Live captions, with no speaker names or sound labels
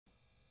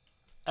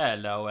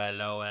Hello,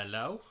 hello,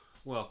 hello.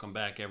 Welcome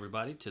back,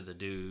 everybody, to the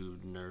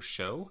Dude Nurse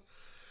Show.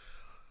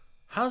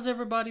 How's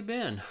everybody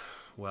been?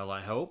 Well,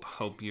 I hope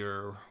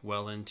you're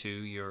well into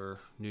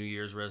your New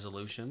Year's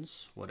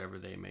resolutions, whatever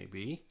they may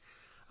be.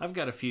 I've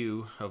got a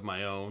few of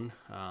my own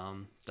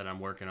that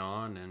I'm working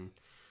on, and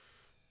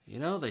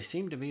they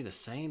seem to be the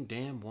same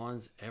damn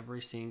ones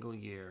every single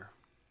year.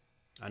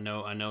 I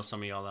know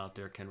some of y'all out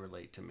there can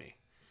relate to me.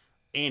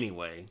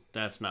 Anyway,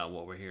 that's not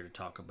what we're here to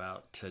talk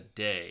about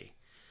today.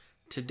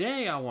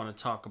 Today, I want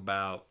to talk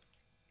about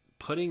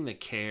putting the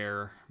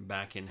care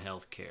back in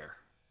healthcare.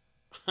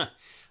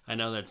 I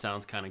know that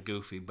sounds kind of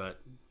goofy,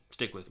 but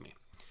stick with me.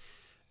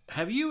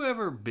 Have you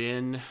ever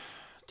been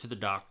to the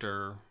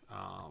doctor?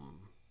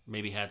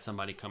 Maybe had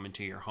somebody come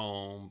into your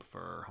home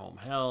for home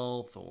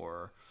health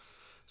or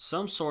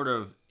some sort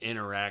of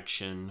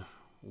interaction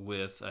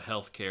with a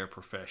healthcare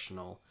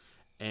professional,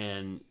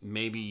 and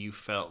maybe you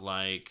felt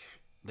like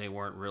they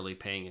weren't really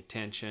paying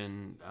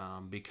attention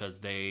because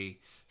they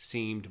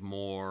seemed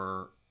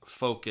more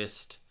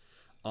focused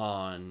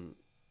on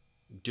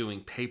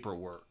doing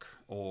paperwork,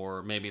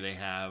 or maybe they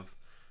have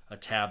a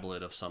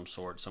tablet of some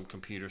sort, some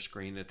computer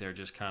screen that they're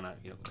just kind of,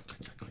 click, click,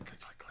 click, click, click,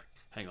 click, click.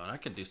 Hang on, I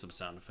could do some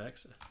sound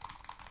effects.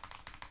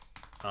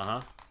 Uh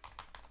huh.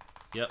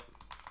 Yep.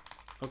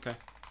 Okay.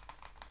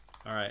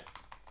 All right.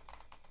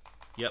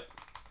 Yep.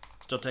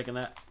 Still taking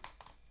that.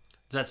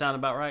 Does that sound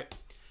about right?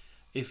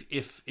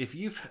 If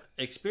you've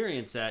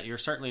experienced that, you're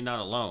certainly not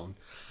alone.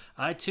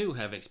 I too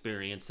have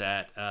experienced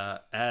that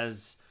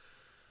as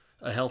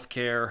a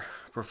healthcare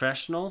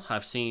professional.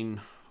 I've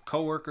seen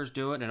coworkers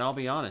do it, and I'll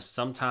be honest,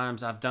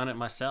 sometimes I've done it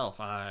myself.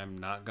 I'm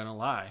not gonna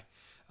lie.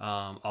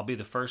 I'll be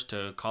the first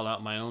to call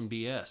out my own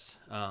BS.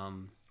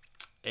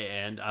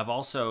 And I've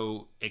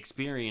also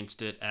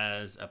experienced it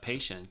as a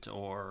patient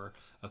or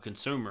a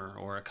consumer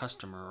or a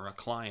customer or a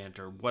client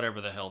or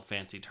whatever the hell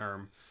fancy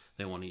term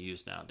they want to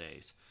use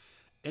nowadays.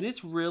 And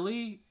it's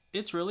really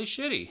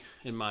shitty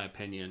in my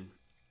opinion.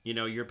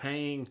 You're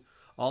paying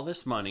all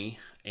this money,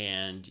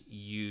 and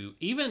you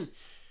even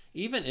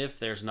if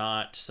there's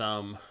not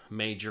some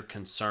major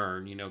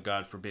concern,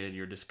 God forbid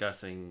you're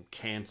discussing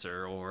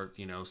cancer or,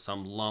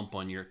 some lump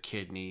on your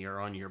kidney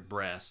or on your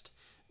breast,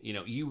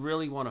 you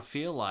really want to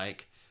feel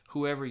like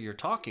whoever you're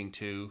talking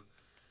to,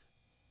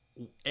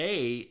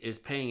 A, is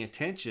paying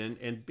attention,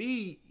 and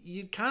B,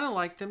 you'd kind of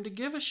like them to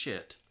give a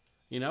shit.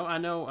 I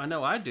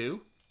know I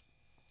do.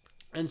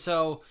 And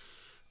so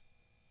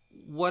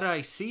what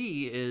I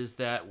see is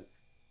that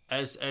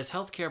as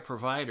healthcare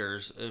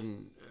providers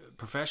and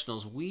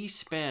professionals, we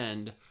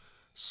spend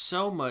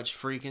so much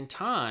freaking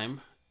time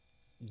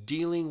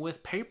dealing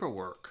with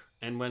paperwork.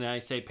 And when I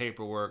say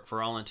paperwork,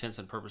 for all intents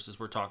and purposes,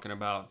 we're talking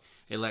about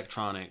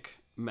electronic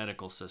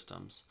medical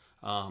systems.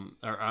 Or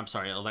I'm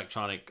sorry,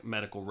 electronic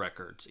medical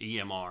records,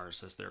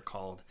 EMRs as they're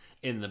called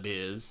in the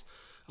biz.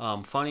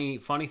 Funny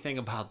thing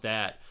about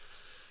that,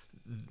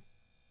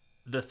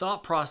 the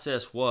thought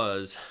process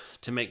was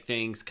to make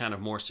things kind of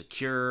more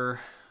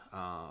secure,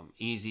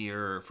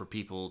 easier for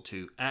people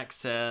to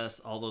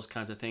access, all those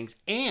kinds of things.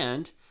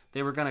 And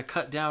they were going to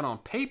cut down on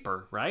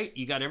paper, right?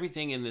 You got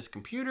everything in this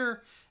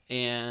computer,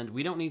 and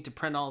we don't need to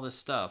print all this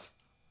stuff.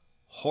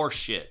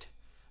 Horseshit.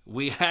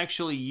 We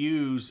actually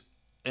use,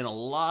 in a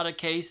lot of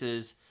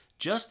cases,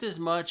 just as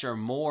much or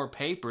more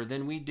paper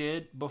than we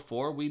did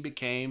before we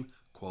became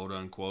quote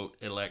unquote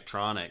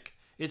electronic.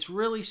 It's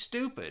really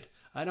stupid.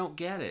 I don't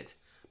get it.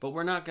 But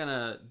we're not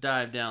gonna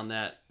dive down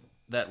that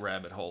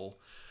rabbit hole.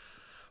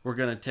 We're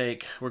gonna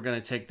take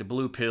the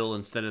blue pill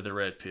instead of the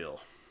red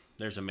pill.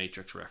 There's a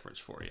Matrix reference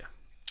for you.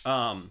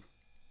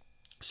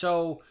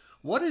 So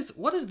what is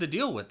the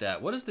deal with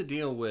that? What is the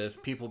deal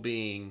with people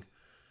being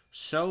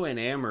so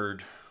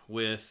enamored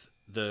with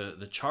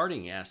the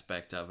charting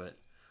aspect of it?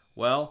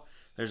 Well,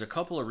 there's a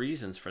couple of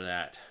reasons for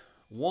that.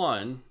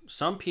 One,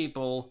 some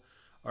people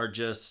are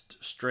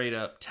just straight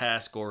up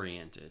task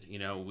oriented.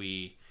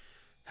 We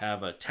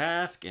have a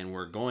task and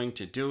we're going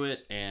to do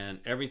it, and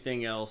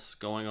everything else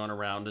going on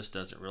around us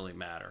doesn't really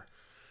matter.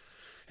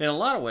 In a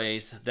lot of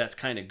ways, that's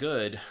kind of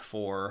good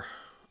for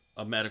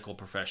a medical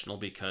professional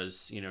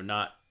because,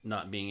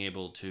 not being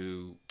able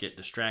to get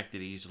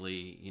distracted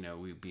easily,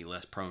 we'd be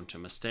less prone to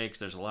mistakes.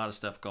 There's a lot of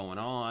stuff going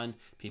on,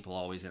 people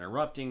always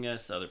interrupting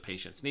us, other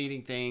patients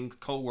needing things,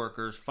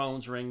 coworkers,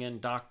 phones ringing,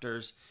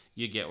 doctors.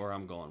 You get where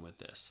I'm going with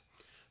this.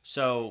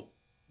 So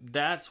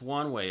that's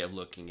one way of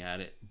looking at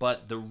it.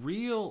 But the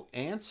real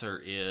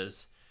answer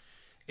is,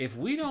 if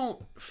we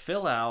don't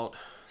fill out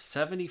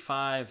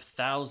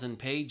 75,000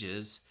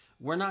 pages,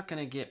 we're not going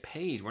to get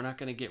paid. We're not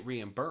going to get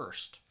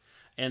reimbursed.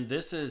 And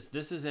this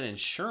is an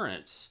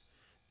insurance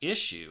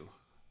issue,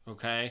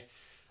 okay?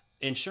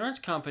 Insurance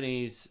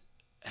companies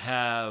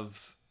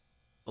have,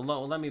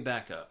 well, let me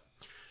back up.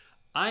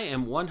 I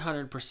am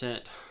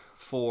 100%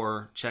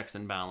 for checks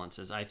and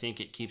balances. I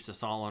think it keeps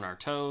us all on our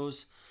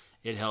toes.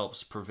 It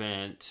helps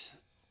prevent,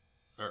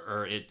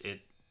 or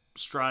it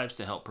strives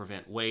to help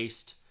prevent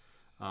waste,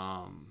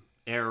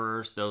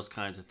 errors, those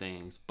kinds of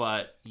things.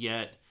 But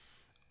yet,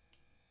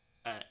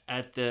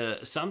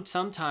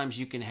 sometimes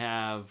you can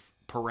have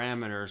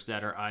parameters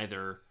that are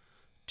either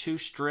too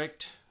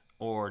strict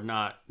or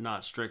not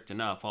strict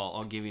enough.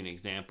 I'll give you an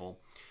example.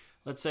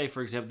 Let's say,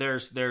 for example,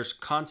 there's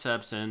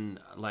concepts in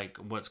like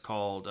what's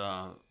called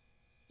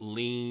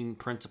lean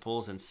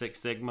principles and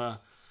Six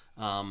Sigma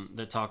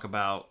that talk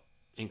about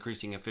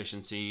increasing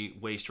efficiency,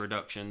 waste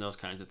reduction, those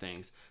kinds of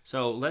things.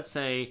 So let's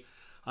say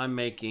I'm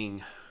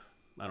making,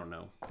 I don't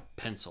know,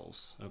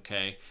 pencils,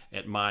 okay,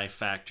 at my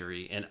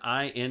factory, and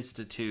I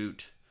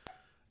institute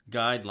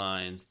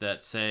guidelines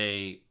that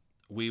say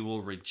we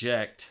will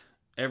reject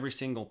every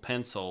single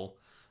pencil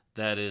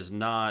that is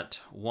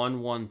not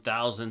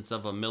 1/1000th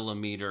of a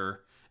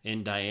millimeter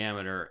in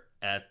diameter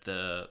at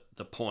the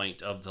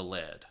point of the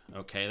lead.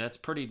 Okay, that's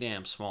pretty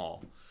damn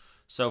small.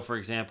 So for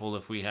example,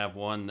 if we have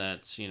one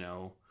that's,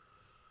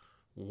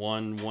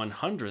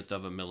 1/100th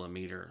of a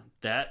millimeter,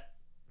 that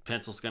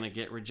pencil's going to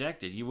get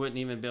rejected. You wouldn't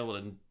even be able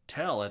to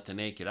tell at the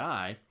naked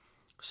eye.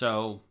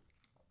 So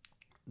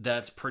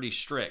that's pretty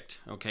strict.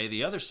 Okay,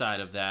 the other side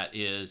of that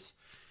is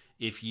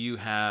if you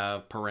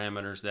have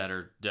parameters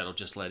that'll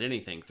just let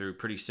anything through,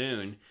 pretty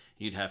soon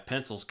you'd have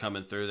pencils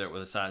coming through that were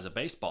the size of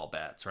baseball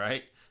bats,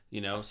 right?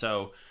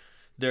 So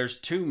there's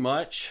too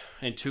much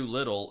and too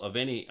little of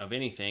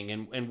anything.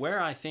 And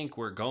where I think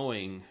we're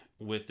going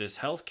with this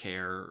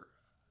healthcare,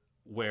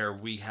 where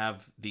we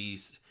have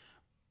these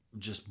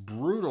just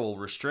brutal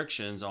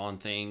restrictions on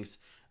things,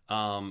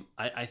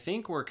 I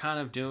think we're kind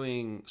of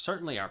doing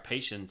certainly our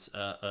patients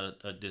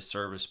a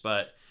disservice,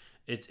 but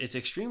it's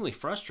extremely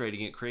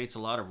frustrating. It creates a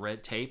lot of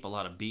red tape, a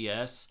lot of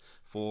BS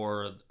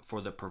for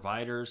the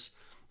providers,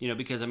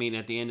 because I mean,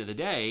 at the end of the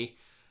day,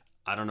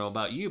 I don't know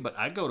about you, but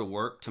I go to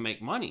work to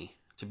make money,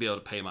 to be able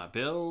to pay my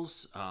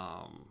bills,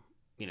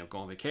 go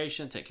on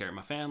vacation, take care of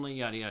my family,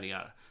 yada, yada,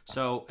 yada.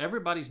 So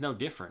everybody's no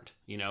different,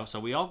 so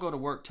we all go to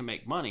work to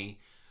make money,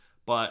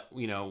 but,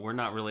 we're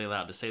not really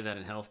allowed to say that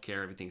in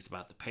healthcare. Everything's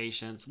about the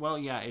patients. Well,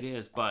 yeah, it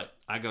is, but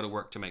I go to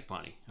work to make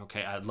money.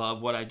 Okay. I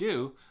love what I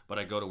do, but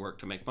I go to work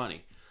to make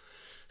money.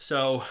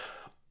 So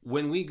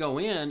when we go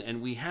in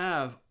and we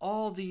have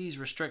all these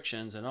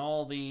restrictions and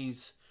all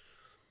this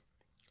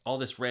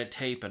red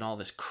tape and all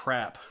this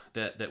crap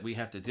that we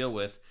have to deal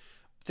with,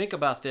 think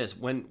about this.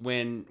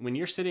 When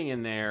you're sitting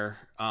in there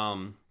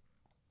and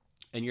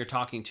you're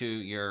talking to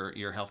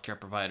your healthcare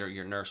provider,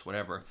 your nurse,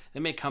 whatever, they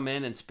may come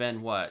in and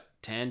spend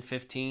 10,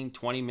 15,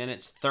 20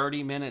 minutes,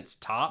 30 minutes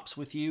tops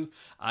with you.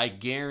 I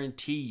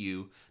guarantee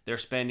you they're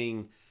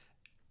spending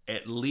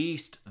at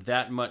least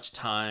that much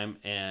time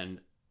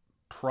and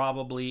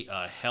probably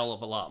a hell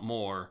of a lot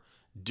more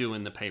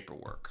doing the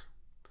paperwork.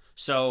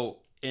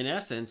 So in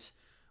essence,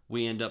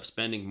 we end up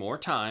spending more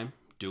time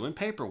doing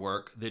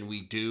paperwork than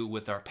we do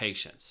with our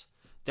patients.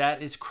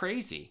 That is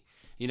crazy.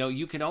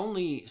 You can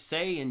only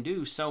say and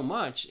do so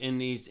much in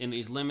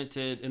this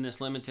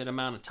limited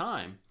amount of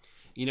time.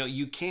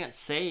 You can't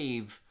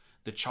save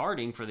the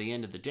charting for the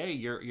end of the day.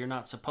 You're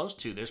not supposed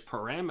to. There's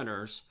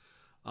parameters.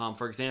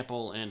 For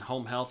example, in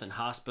home health and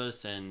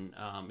hospice, and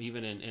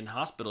even in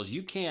hospitals,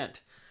 you can't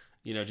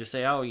just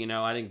say, oh,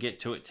 I didn't get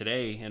to it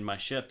today in my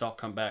shift. I'll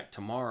come back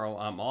tomorrow.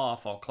 I'm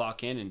off. I'll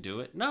clock in and do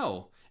it.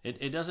 No,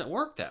 it doesn't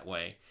work that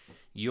way.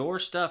 Your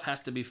stuff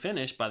has to be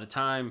finished by the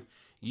time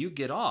you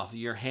get off.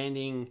 You're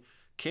handing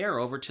care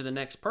over to the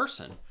next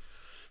person.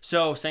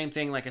 So same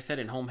thing, like I said,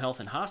 in home health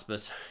and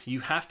hospice,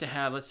 you have to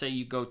have, let's say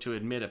you go to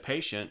admit a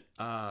patient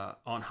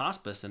on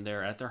hospice and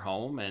they're at their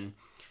home, and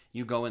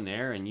you go in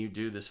there and you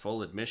do this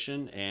full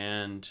admission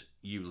and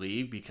you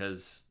leave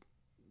because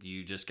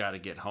you just got to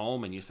get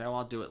home, and you say, oh,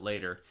 I'll do it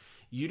later.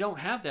 You don't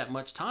have that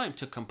much time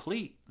to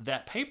complete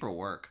that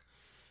paperwork.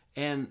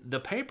 And the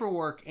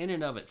paperwork in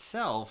and of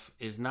itself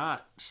is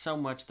not so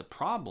much the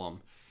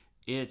problem.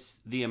 It's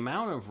the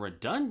amount of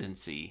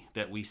redundancy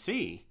that we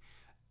see.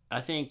 I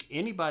think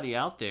anybody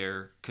out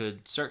there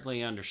could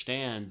certainly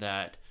understand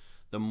that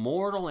the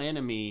mortal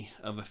enemy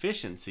of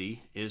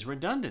efficiency is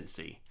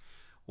redundancy.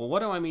 Well, what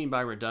do I mean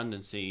by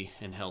redundancy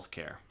in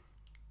healthcare?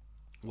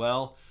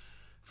 Well,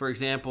 for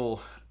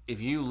example,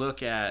 if you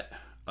look at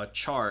a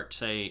chart,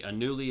 say a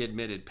newly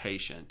admitted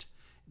patient,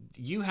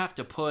 you have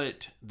to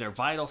put their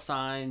vital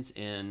signs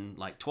in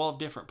like 12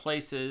 different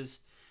places.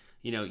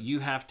 You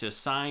have to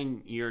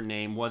sign your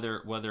name,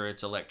 whether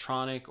it's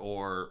electronic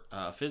or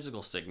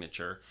physical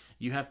signature.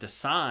 You have to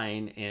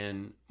sign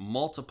in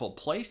multiple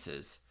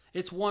places.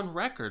 It's one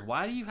record.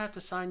 Why do you have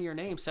to sign your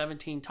name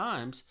 17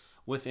 times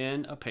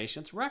within a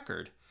patient's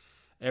record?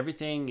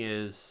 Everything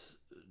is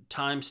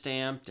time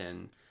stamped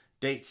and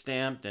date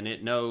stamped, and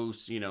it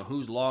knows,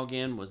 whose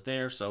login was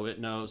there. So it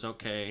knows,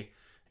 okay,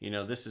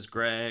 this is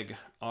Greg,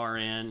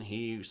 RN.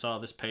 He saw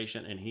this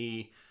patient and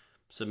he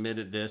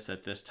submitted this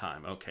at this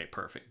time. Okay,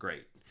 perfect,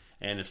 great.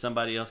 And if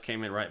somebody else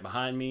came in right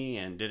behind me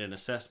and did an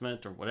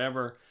assessment or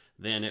whatever,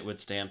 then it would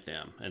stamp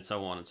them, and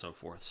so on and so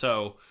forth.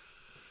 So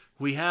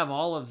we have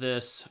all of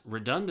this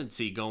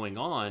redundancy going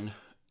on.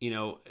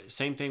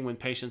 Same thing when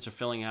patients are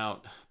filling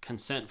out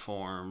consent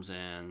forms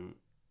and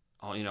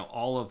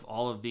all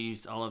of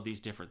these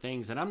different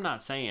things. And I'm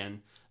not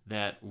saying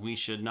that we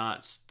should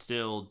not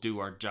still do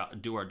our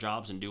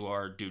jobs and do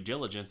our due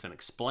diligence and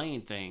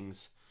explain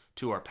things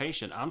to our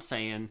patient. I'm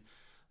saying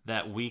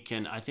that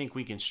I think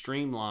we can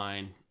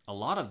streamline a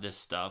lot of this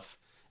stuff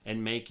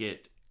and make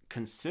it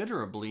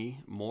considerably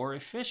more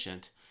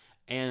efficient.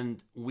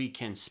 And we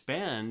can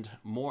spend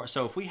more.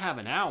 So if we have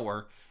an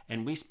hour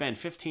and we spend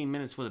 15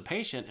 minutes with a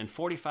patient and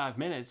 45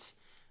 minutes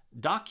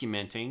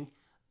documenting,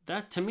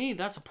 that to me,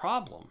 that's a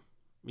problem,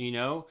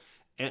 and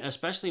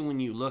especially when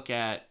you look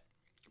at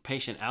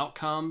patient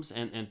outcomes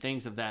and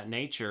things of that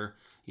nature.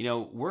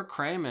 We're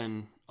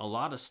cramming a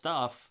lot of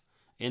stuff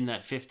in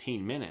that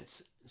 15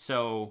 minutes.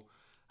 So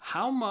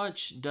how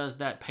much does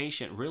that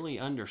patient really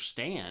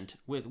understand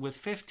with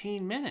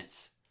 15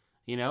 minutes?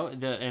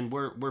 And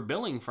we're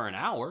billing for an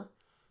hour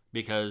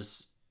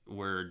because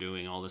we're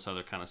doing all this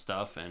other kind of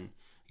stuff and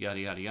yada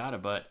yada yada.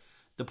 But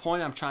the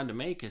point I'm trying to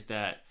make is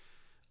that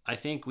I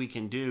think we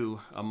can do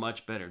a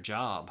much better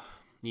job,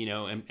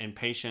 and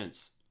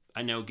patients,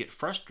 I know, get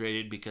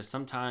frustrated because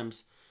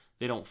sometimes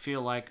they don't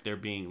feel like they're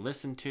being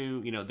listened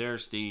to.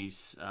 There's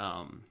these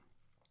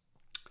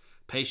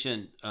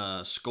patient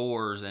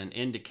scores and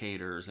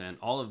indicators and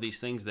all of these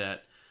things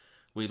that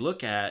we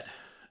look at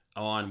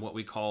on what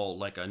we call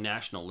like a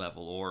national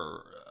level,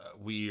 or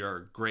we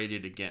are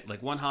graded against,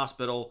 like one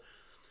hospital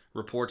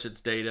reports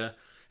its data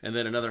and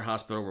then another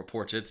hospital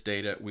reports its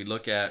data. We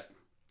look at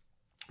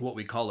what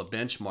we call a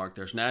benchmark.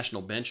 There's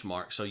national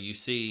benchmarks. So you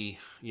see,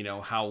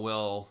 how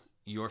well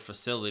your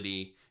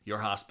facility, your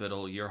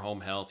hospital, your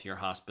home health, your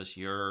hospice,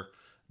 your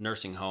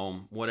nursing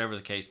home, whatever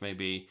the case may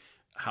be,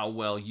 how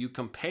well you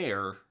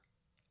compare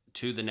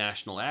to the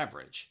national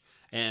average.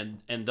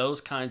 And those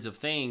kinds of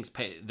things,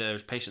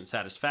 there's patient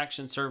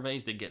satisfaction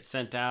surveys that get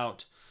sent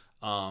out.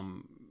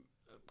 Healthcare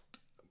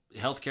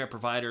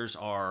providers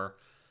are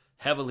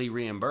heavily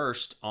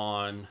reimbursed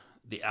on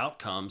the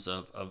outcomes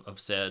of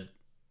said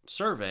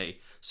survey.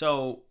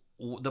 So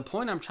the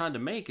point I'm trying to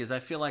make is I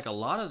feel like a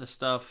lot of the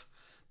stuff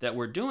that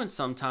we're doing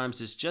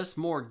sometimes is just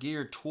more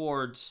geared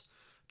towards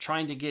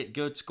trying to get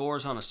good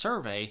scores on a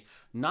survey,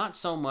 not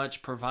so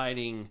much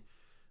providing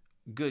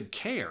good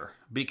care.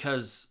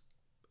 Because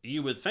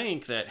you would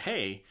think that,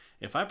 hey,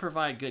 if I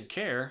provide good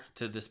care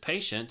to this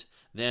patient,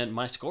 then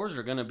my scores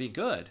are going to be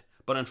good.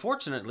 But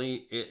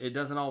unfortunately, it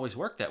doesn't always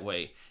work that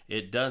way.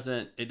 It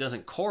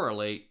doesn't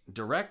correlate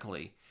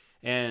directly.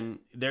 And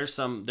there's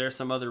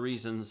some other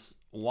reasons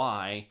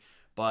why,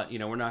 but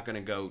we're not going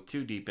to go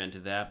too deep into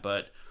that.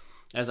 But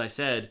as I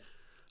said,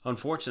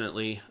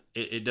 unfortunately,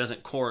 it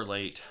doesn't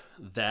correlate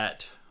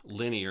that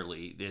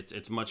linearly.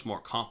 It's much more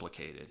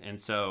complicated.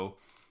 And so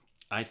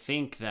I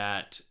think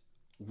that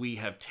we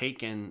have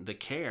taken the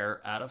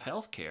care out of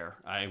healthcare.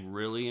 I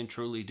really and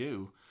truly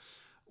do.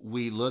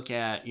 We look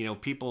at,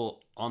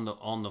 people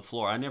on the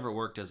floor. I never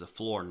worked as a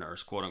floor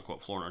nurse, quote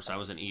unquote floor nurse. I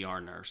was an ER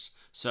nurse.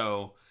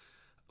 So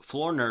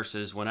floor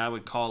nurses, when I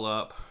would call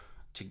up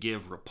to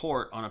give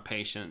report on a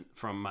patient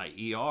from my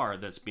ER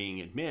that's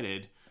being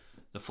admitted,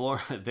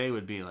 they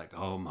would be like,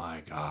 oh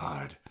my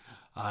God,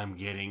 I'm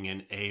getting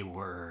an A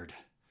word.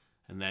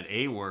 And that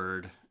A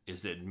word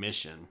is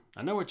admission.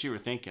 I know what you were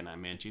thinking I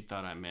meant. You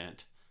thought I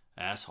meant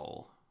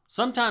asshole.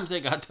 Sometimes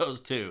they got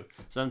those too.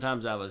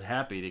 Sometimes I was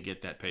happy to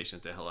get that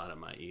patient the hell out of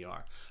my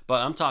ER.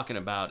 But I'm talking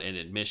about an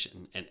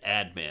admission, an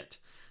admit.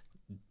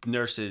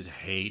 Nurses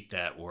hate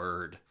that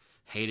word.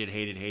 Hate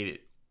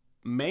it.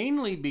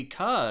 Mainly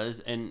because,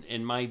 and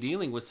in my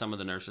dealing with some of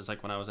the nurses,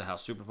 like when I was a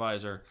house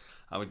supervisor,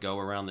 I would go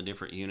around the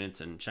different units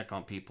and check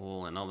on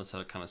people and all this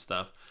other kind of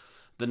stuff.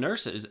 The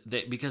nurses,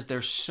 because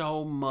there's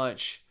so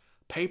much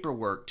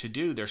paperwork to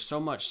do, there's so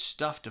much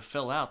stuff to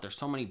fill out, there's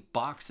so many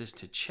boxes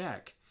to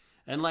check.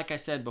 And like I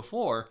said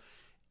before,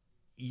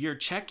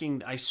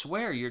 I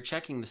swear you're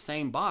checking the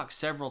same box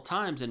several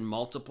times in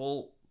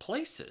multiple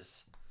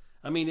places.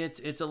 I mean,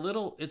 it's a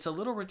little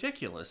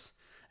ridiculous.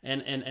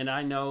 And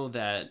I know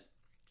that,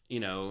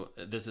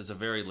 this is a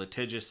very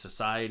litigious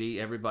society.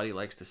 Everybody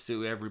likes to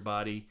sue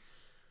everybody.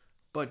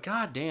 But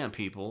goddamn,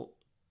 people,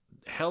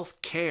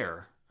 health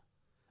care.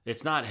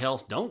 It's not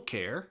health don't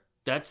care.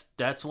 That's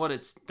what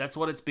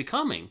it's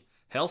becoming.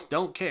 Health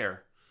don't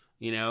care.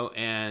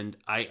 And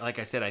like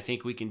I said, I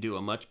think we can do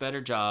a much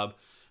better job.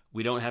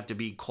 We don't have to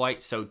be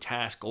quite so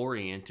task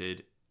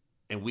oriented,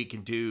 and we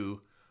can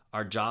do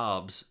our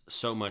jobs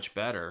so much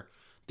better.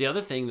 The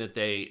other thing that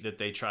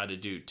they try to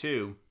do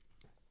too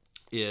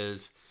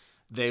is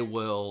they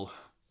will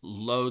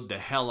load the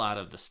hell out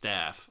of the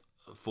staff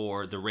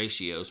for the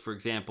ratios. For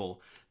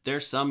example,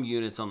 there's some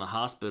units on the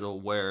hospital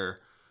where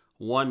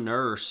one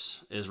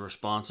nurse is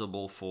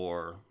responsible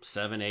for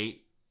 7,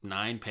 8,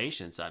 9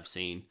 patients I've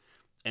seen.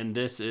 And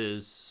this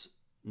is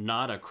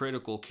not a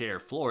critical care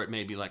floor. It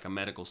may be like a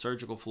medical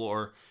surgical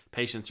floor.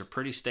 Patients are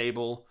pretty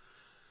stable.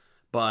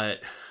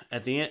 But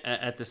at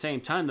the same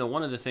time, though,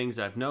 one of the things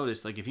I've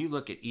noticed, like if you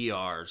look at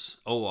ERs,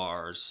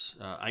 ORs,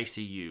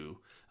 ICU,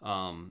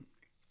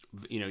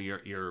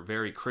 your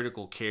very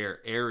critical care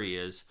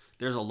areas,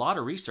 there's a lot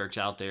of research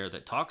out there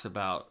that talks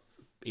about,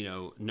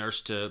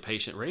 nurse to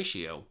patient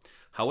ratio.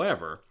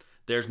 However,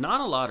 there's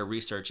not a lot of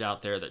research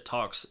out there that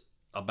talks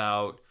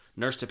about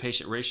nurse to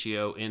patient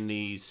ratio in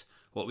these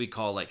what we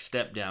call like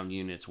step down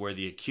units where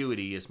the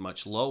acuity is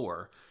much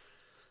lower.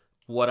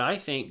 What I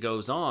think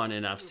goes on,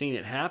 and I've seen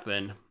it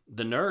happen,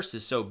 the nurse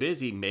is so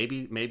busy.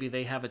 Maybe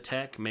they have a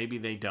tech, maybe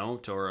they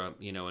don't, or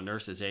a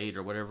nurse's aide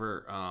or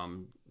whatever.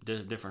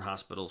 Different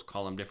hospitals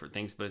call them different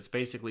things, but it's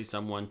basically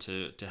someone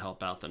to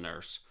help out the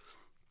nurse.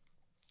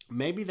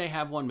 Maybe they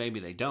have one,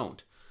 maybe they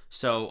don't.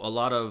 So a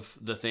lot of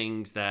the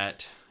things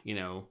that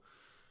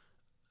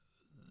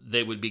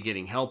they would be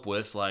getting help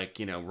with, like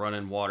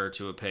running water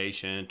to a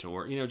patient,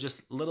 or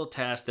just little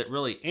tasks that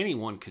really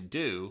anyone could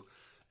do,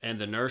 and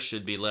the nurse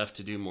should be left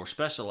to do more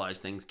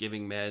specialized things,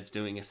 giving meds,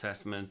 doing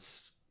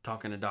assessments,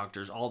 talking to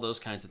doctors, all those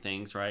kinds of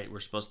things, right? We're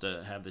supposed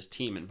to have this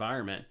team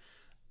environment.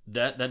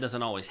 That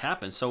doesn't always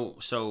happen.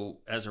 So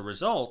as a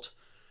result,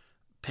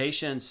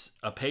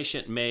 a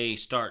patient may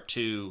start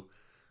to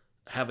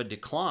have a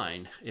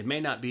decline. It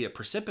may not be a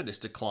precipitous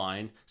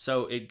decline,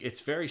 so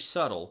it's very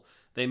subtle.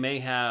 They may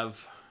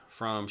have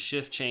from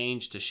shift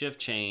change to shift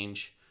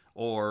change,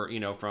 or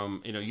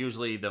from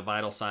usually the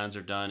vital signs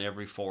are done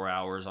every 4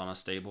 hours on a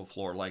stable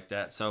floor like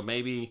that. So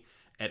maybe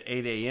at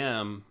 8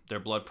 a.m. their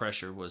blood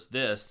pressure was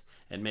this,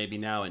 and maybe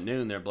now at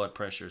noon their blood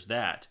pressure is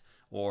that,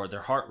 or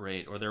their heart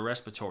rate, or their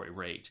respiratory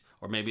rate,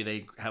 or maybe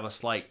they have a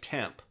slight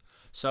temp.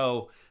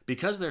 So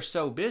because they're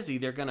so busy,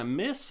 they're going to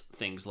miss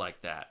things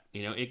like that.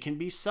 It can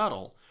be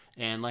subtle.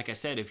 And like I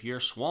said, if you're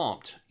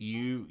swamped,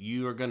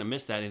 you are going to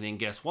miss that. And then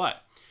guess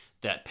what?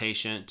 That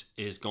patient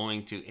is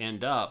going to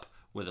end up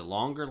with a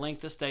longer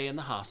length of stay in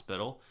the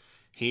hospital.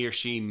 He or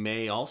she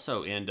may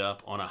also end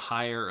up on a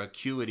higher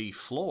acuity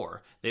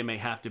floor. They may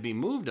have to be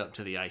moved up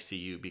to the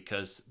ICU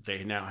because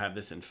they now have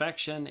this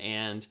infection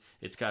and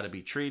it's got to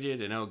be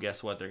treated. And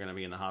guess what? They're going to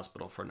be in the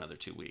hospital for another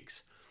 2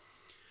 weeks.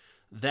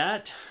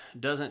 That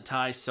doesn't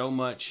tie so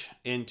much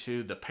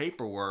into the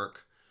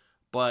paperwork,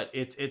 but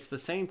it's the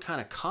same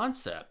kind of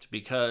concept,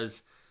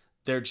 because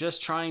they're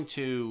just trying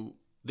to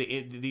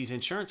these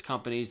insurance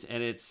companies,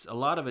 and it's a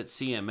lot of it's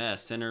CMS,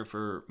 Center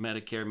for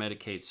Medicare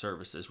Medicaid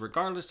Services.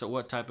 Regardless of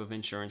what type of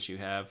insurance you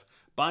have,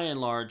 by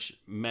and large,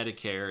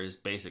 Medicare is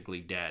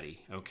basically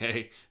daddy.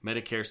 Okay,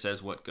 Medicare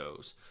says what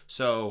goes.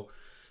 So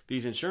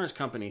these insurance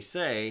companies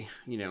say,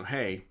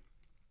 hey,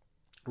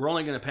 we're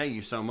only going to pay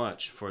you so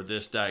much for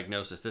this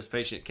diagnosis. This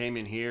patient came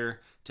in here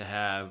to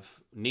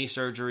have knee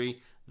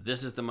surgery.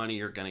 This is the money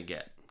you're going to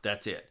get.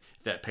 That's it.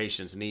 If that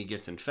patient's knee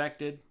gets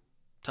infected,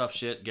 tough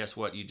shit, guess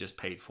what? You just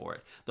paid for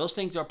it. Those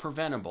things are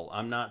preventable.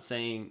 I'm not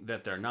saying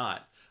that they're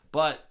not.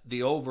 But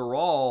the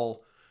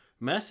overall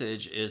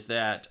message is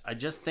that I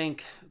just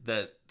think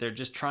that they're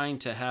just trying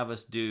to have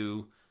us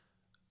do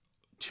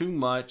too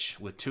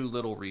much with too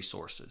little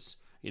resources.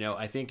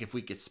 I think if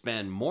we could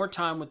spend more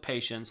time with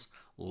patients,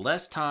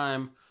 less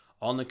time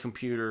on the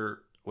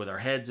computer with our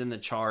heads in the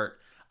chart,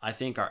 I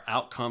think our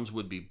outcomes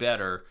would be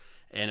better.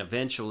 And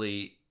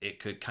eventually it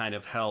could kind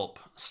of help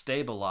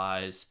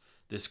stabilize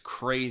this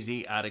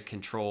crazy out of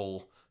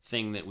control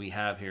thing that we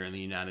have here in the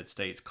United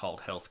States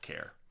called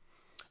healthcare.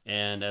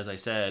 And as I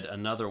said,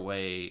 another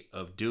way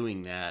of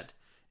doing that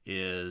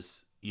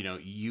is,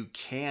 you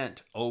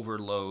can't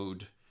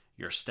overload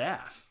your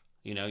staff.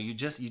 You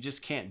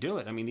just can't do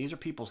it. I mean, these are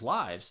people's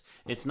lives.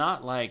 It's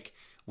not like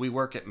we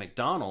work at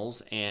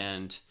McDonald's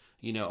and,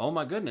 oh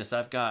my goodness,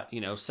 I've got,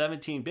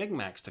 17 Big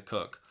Macs to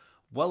cook.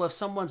 Well, if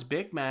someone's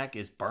Big Mac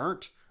is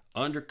burnt,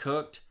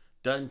 undercooked,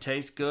 doesn't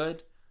taste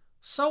good,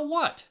 so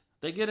what?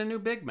 They get a new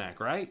Big Mac,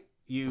 right?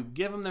 You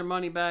give them their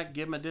money back,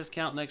 give them a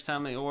discount next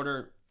time they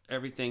order,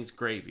 everything's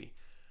gravy.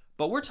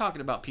 But we're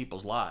talking about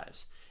people's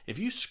lives. If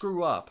you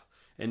screw up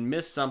and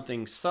miss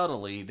something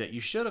subtly that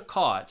you should have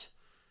caught,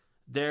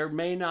 there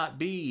may not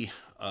be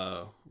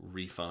a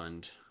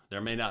refund.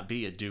 There may not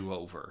be a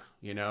do-over,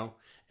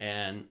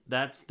 and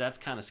that's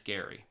kind of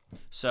scary.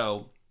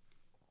 So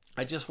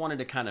I just wanted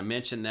to kind of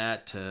mention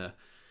that, to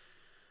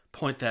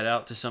point that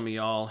out to some of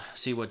y'all,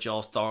 see what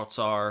y'all's thoughts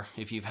are.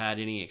 If you've had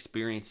any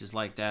experiences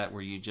like that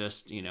where you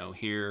just,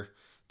 hear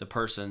the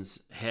person's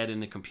head in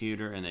the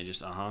computer and they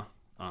just,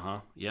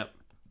 yep,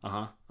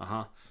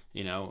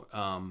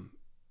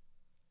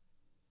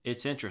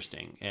 it's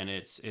interesting, and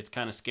it's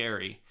kind of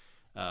scary,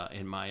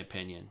 in my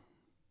opinion,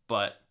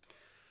 but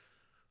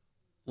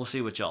we'll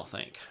see what y'all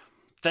think.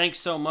 Thanks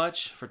so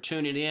much for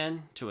tuning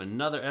in to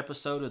another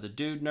episode of the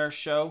Dude Nurse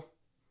Show.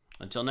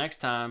 Until next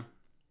time,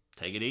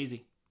 take it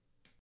easy.